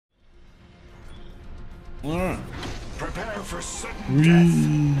Prepare for sudden death.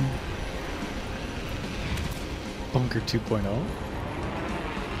 Bunker 2.0.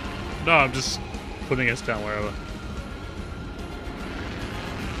 No, I'm just putting us down wherever.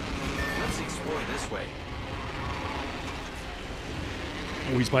 Let's explore this way.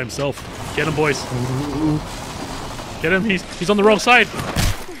 Oh, he's by himself. Get him, boys. Get him. He's on the wrong side.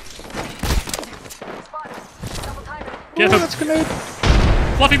 Get him. That's grenade.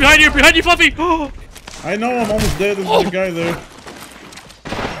 Fluffy, behind you, Fluffy. I know, I'm almost dead. There's a guy there.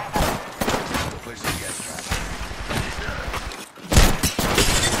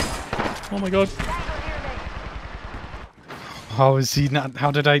 Oh my god. How is he not? How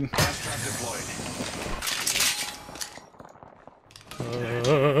did I?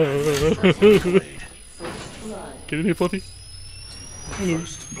 Get in here, Fluffy.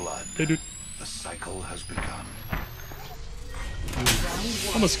 First blood. Hey, dude. The cycle has begun.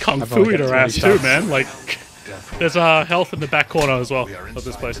 Almost kung I've fu only eat got her ass 20 too, man. Like, there's health in the back corner as well We are of this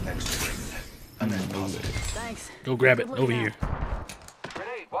inside place. the next ring. And then positive. Thanks. Go grab it over here.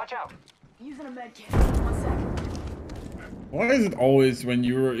 Grenade, watch out. Using a med kit. 1 second. Why is it always when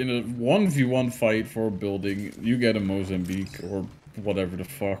you're in a 1v1 fight for a building, you get a Mozambique or whatever the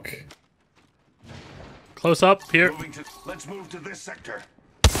fuck? Close up here. Let's move to this sector.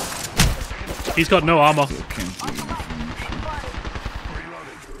 He's got no armor. Can't do anything.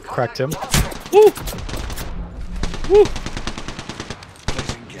 Cracked him. Woo! Woo!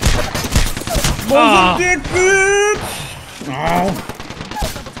 Ah! Mozambique, bitch! Ow!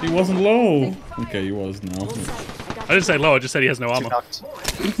 He wasn't low. Okay, he was now. I didn't say low. I just said he has no armor. Uh-oh,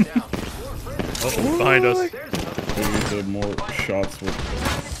 behind us. Maybe more shots with.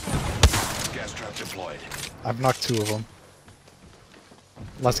 Gas trap deployed. I've knocked 2 of them.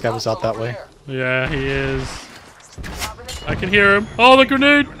 Last guy was out that way. Yeah, he is. I can hear him. Oh, the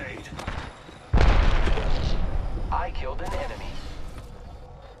grenade! I killed an enemy.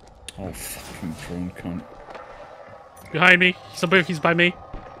 Oh, fucking drone cunt. Behind me. He's by me.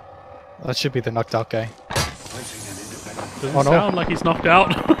 That should be the knocked out guy. Doesn't Oh, no. sound like he's knocked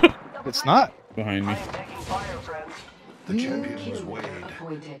out. It's not. Behind me. Taking fire, friends. The champion was weighed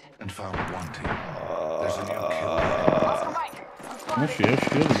and found wanting. There's a new kill. Oh, she has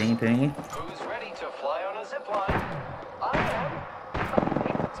shield again, apparently. Who's ready to fly on a zipline? I am.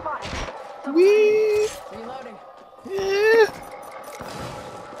 Spotted. Wee. Reloading. Yeah.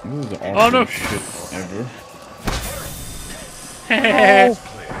 This is the Oh, awesome no. shit ever.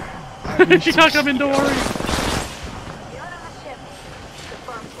 She can't come in, don't worry.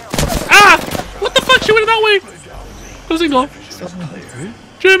 Ah! What the fuck? She went that way! Closing door.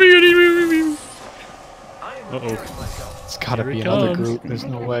 Jimmy! Uh-oh. It's gotta Here be it another comes. group. There's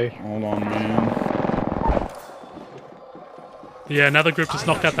no way. Hold on, man. Yeah, another group just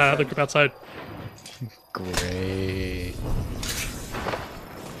knocked out that other group outside. Great.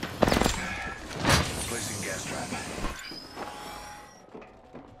 Placing gas trap.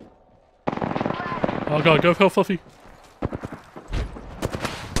 Oh god, go Fluffy.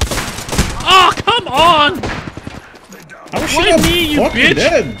 Oh, come on! I was Why me, you bitch?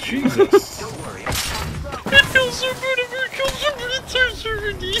 Dead. Jesus. It feels so good if you kill somebody so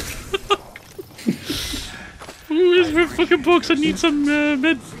Ooh, here's her fucking books. I need some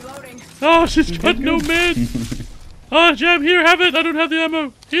meds. Oh, she's got no meds. Oh, Jam, here, have it. I don't have the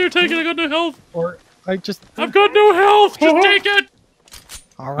ammo. Here, take it. I got no health. Or I just. I've got no health. Just take it.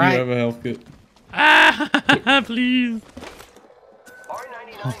 All You right. have a health kit. Ah, please.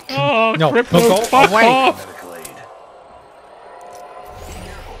 Oh, No, crypto, no, go fuck away. off. Medical aid.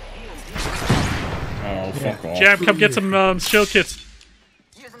 Oh, fuck off. Jam, come get some shield kits.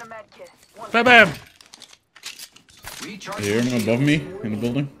 Using a med kit. Bam, bam. You hear him above me in the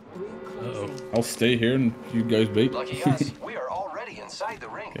building? Uh-oh. I'll stay here and you guys bait. Lucky us, we are already inside the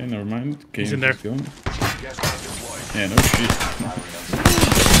ring. Okay, never mind. Okay, He's in there. Going. Gas trap deployed. Yeah, no shit.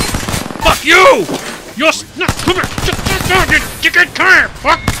 Fuck you! You're not come here! You can come!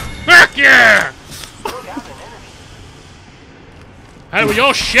 Fuck yeah! How do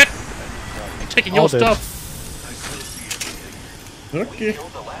your shit? I'm taking your All dead. stuff. Okay.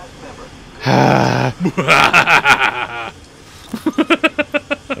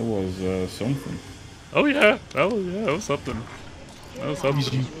 That was something. Oh yeah. Oh yeah. That was something. That was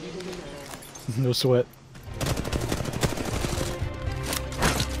something. No sweat.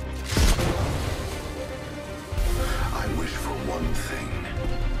 I wish for one thing.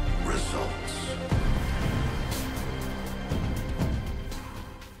 Results.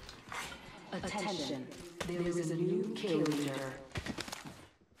 Attention, there is a new kill leader.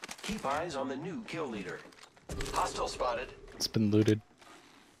 Keep eyes on the new kill leader. Hostile spotted. It's been looted.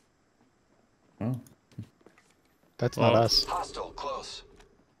 Oh. That's not us. Hostile close.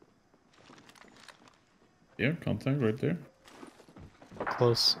 Yeah, contact right there.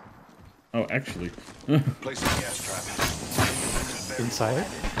 Close. Oh, actually. Placing gas trap. Inside? I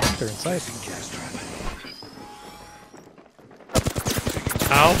think they're inside. Gas trap.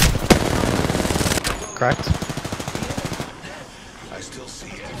 Ow. Cracked. I still see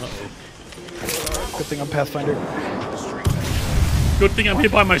it. Good thing I'm Pathfinder. Good thing I'm here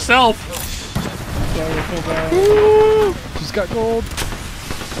by myself. Woo! She's got gold.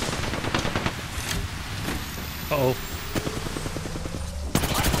 Uh-oh.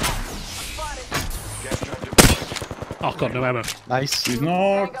 Gas trap deployed. Oh god, no ammo. Nice. He's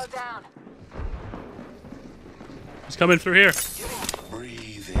knocked. Go down. He's coming through here.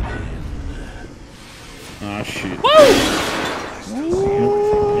 Breathe it in. Ah, shit.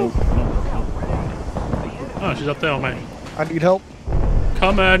 Oh, she's up there, mate. I need help.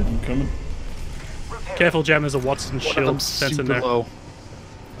 Come on. I'm coming. Careful, Jam, there's a Watson I'm shield fence in super there. low.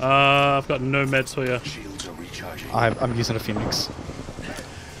 I've got no meds for you. Shields are recharging. I'm using a Phoenix.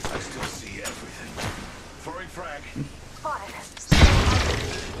 I still see everything. Throwing frag. Spotted.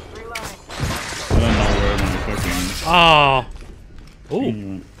 Reloading. I don't know where my fucking... Ah. Oh.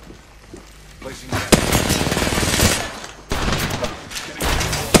 Anyway. Placing gas.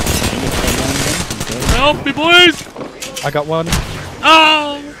 Help me, boys! I got one.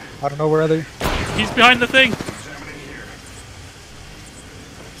 Ah. I don't know where other. He's behind the thing.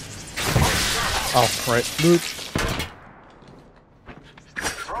 Oh, right. Loot.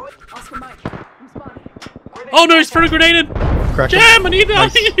 Throw it. Oscar Mike. I'm spotted. Oh no, he's throwing a grenade in. Cracked him. Jam, I need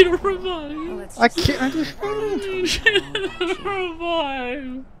Nice. I need a revive. I can't. I just.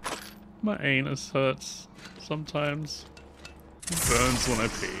 Revive. My anus hurts sometimes. It burns when I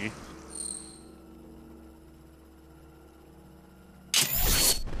pee.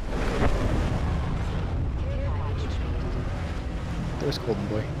 There's Golden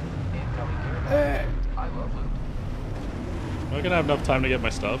Boy. I love loot. Am I gonna have enough time to get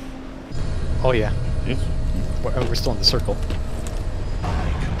my stuff? Oh yeah. Yes. We're still in the circle.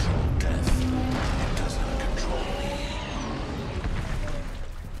 I control death. It does not control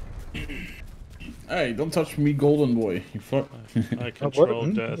me. Hey, don't touch me, golden boy. You fuck. I control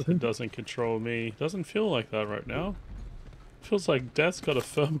what? death. It doesn't control me. Doesn't feel like that right now. Feels like death's got a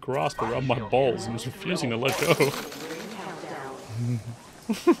firm grasp around my balls and is refusing to let go.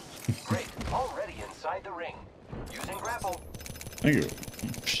 Great. Already inside the ring. Using grapple. Thank you.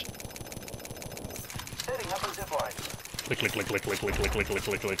 Setting up a zip line. Click, click, click, click, click, click, click, click, click,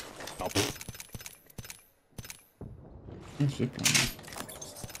 click, click. Oh, pff. That's it.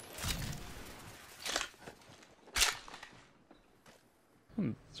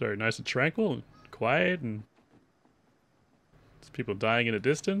 It's very nice and tranquil and quiet, and there's people dying in a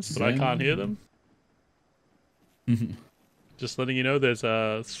distance, but I can't hear them. Just letting you know, there's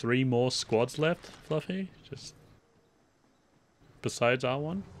 3 more squads left, Fluffy. Just besides our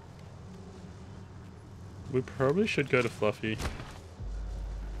one. We probably should go to Fluffy.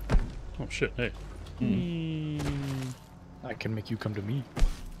 Oh shit! Hey. I can make you come to me.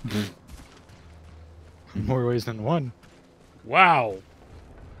 More ways than one. Wow.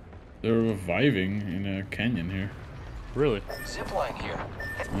 They're reviving in a canyon here. Really? Zip line here.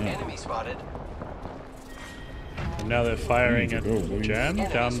 Enemy spotted. And now they're firing at Go, boys. Jam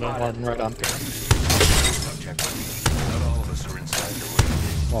down the. One right on. Subject. Not all of us are inside the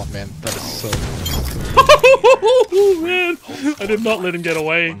ring. Oh man, that is so. Oh man! I did not let him get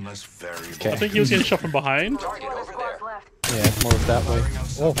away. One less variable. Okay. I think he was getting shot from behind. Target over there. Left. Yeah, more of that way.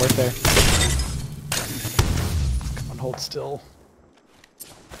 Oh, right there. Come on, hold still.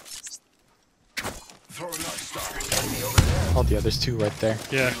 Throwing North Star. Oh, the others two right there.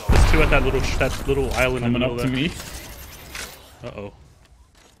 Yeah, there's 2 at that little island in the Coming middle up to there. me. Uh-oh.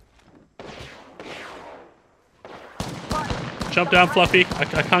 Jump down, Fluffy. I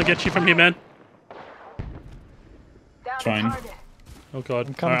can't get you from here, man. Down to Fine. target. Oh god.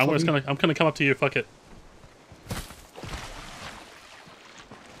 I'm coming, Alright, Fluffy. I'm gonna come up to you. Fuck it.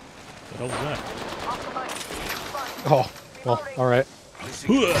 What the hell was that? Oscar Mike. Spotted. Oh, well, alright.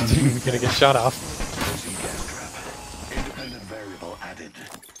 Placing Gonna get shot off. Placing gas trap. Independent variable added.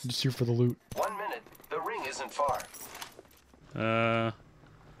 Just here for the loot. 1 minute. The ring isn't far.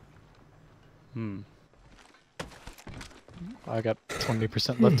 I got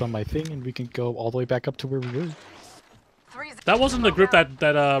 20% left on my thing, and we can go all the way back up to where we were. That wasn't the group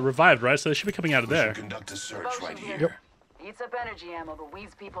that revived, right? So they should be coming out of there. Conduct a search right Potion here. Yep. Eats up energy ammo, but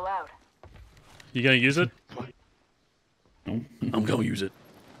weeds people out. You gonna use it? No. I'm gonna use it.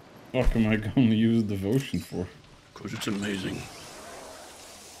 What am I going to use devotion for? Cause it's amazing.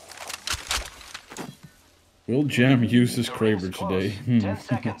 Will Jam use this Kraber today? 10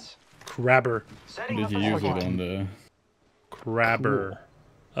 seconds. Crabber. Setting Did up you the use it portal. on the... Crabber.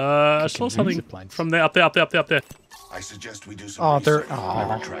 I saw something zip lines. from there, up there, up there, up there, up there. I suggest we do some Oh, they're. research.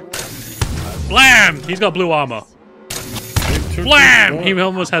 Never Oh. track down. Blam! He's got blue armor. Blam! He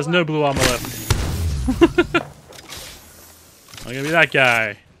almost has no blue armor left. I'm gonna be that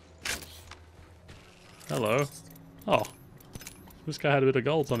guy. Hello. Oh. This guy had a bit of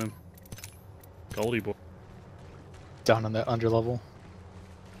gold on him. Goldie boy. Down on that under level.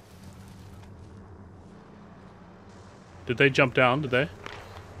 Did they jump down? Did they?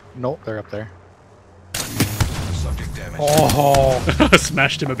 Nope, they're up there. Subject damage. Oh!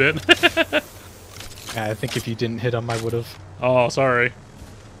 Smashed him a bit. Yeah, I think if you didn't hit him, I would have. Oh, sorry.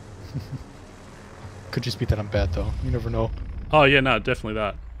 Could just be that I'm bad, though. You never know. Oh, yeah, no, definitely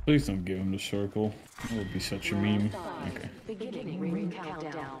that. Please don't give him the circle. That would be such a meme. Okay. Beginning ring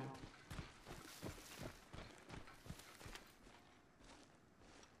countdown.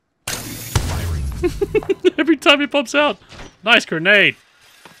 Every time he pops out. Nice grenade.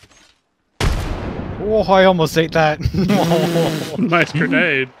 Oh, I almost ate that. Nice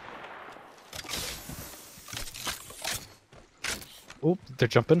grenade. Oh, they're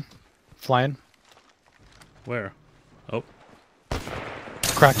jumping. Flying. Where? Oh.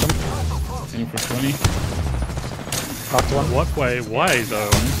 Cracked them. Aim for 20. Knocked one. What way? Why, though?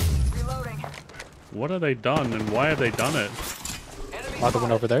 Reloading. What have they done, and why have they done it? Enemy Other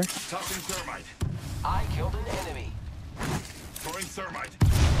one over there. Tossing thermite. I killed an enemy. Throwing thermite.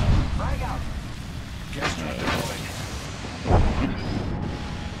 Frag out. Gas trap deploying.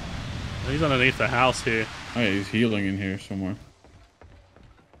 He's underneath the house here. Oh yeah, he's healing in here somewhere.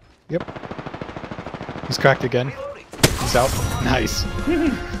 Yep. He's cracked again. Reloading. He's out. Nice.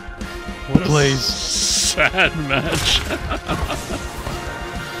 What a Blaze. sad match.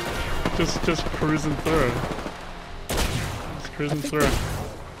 just cruising through. Just cruising through.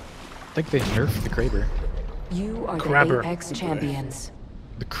 I think they nerfed the Kraber. You are Crabber. the Apex champions.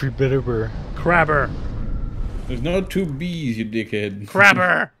 The Kraber. Crabber. There's no two B's, you dickhead.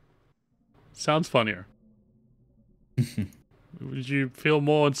 Crabber. Sounds funnier. Would you feel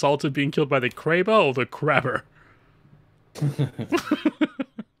more insulted being killed by the Kraber or the Crabber?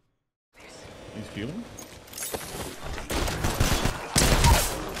 He's healing?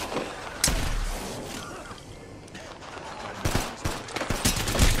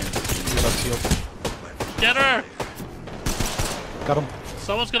 Get her! Got him.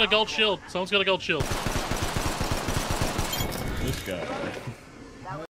 Someone's got a gold shield. Someone's got a gold shield. This guy.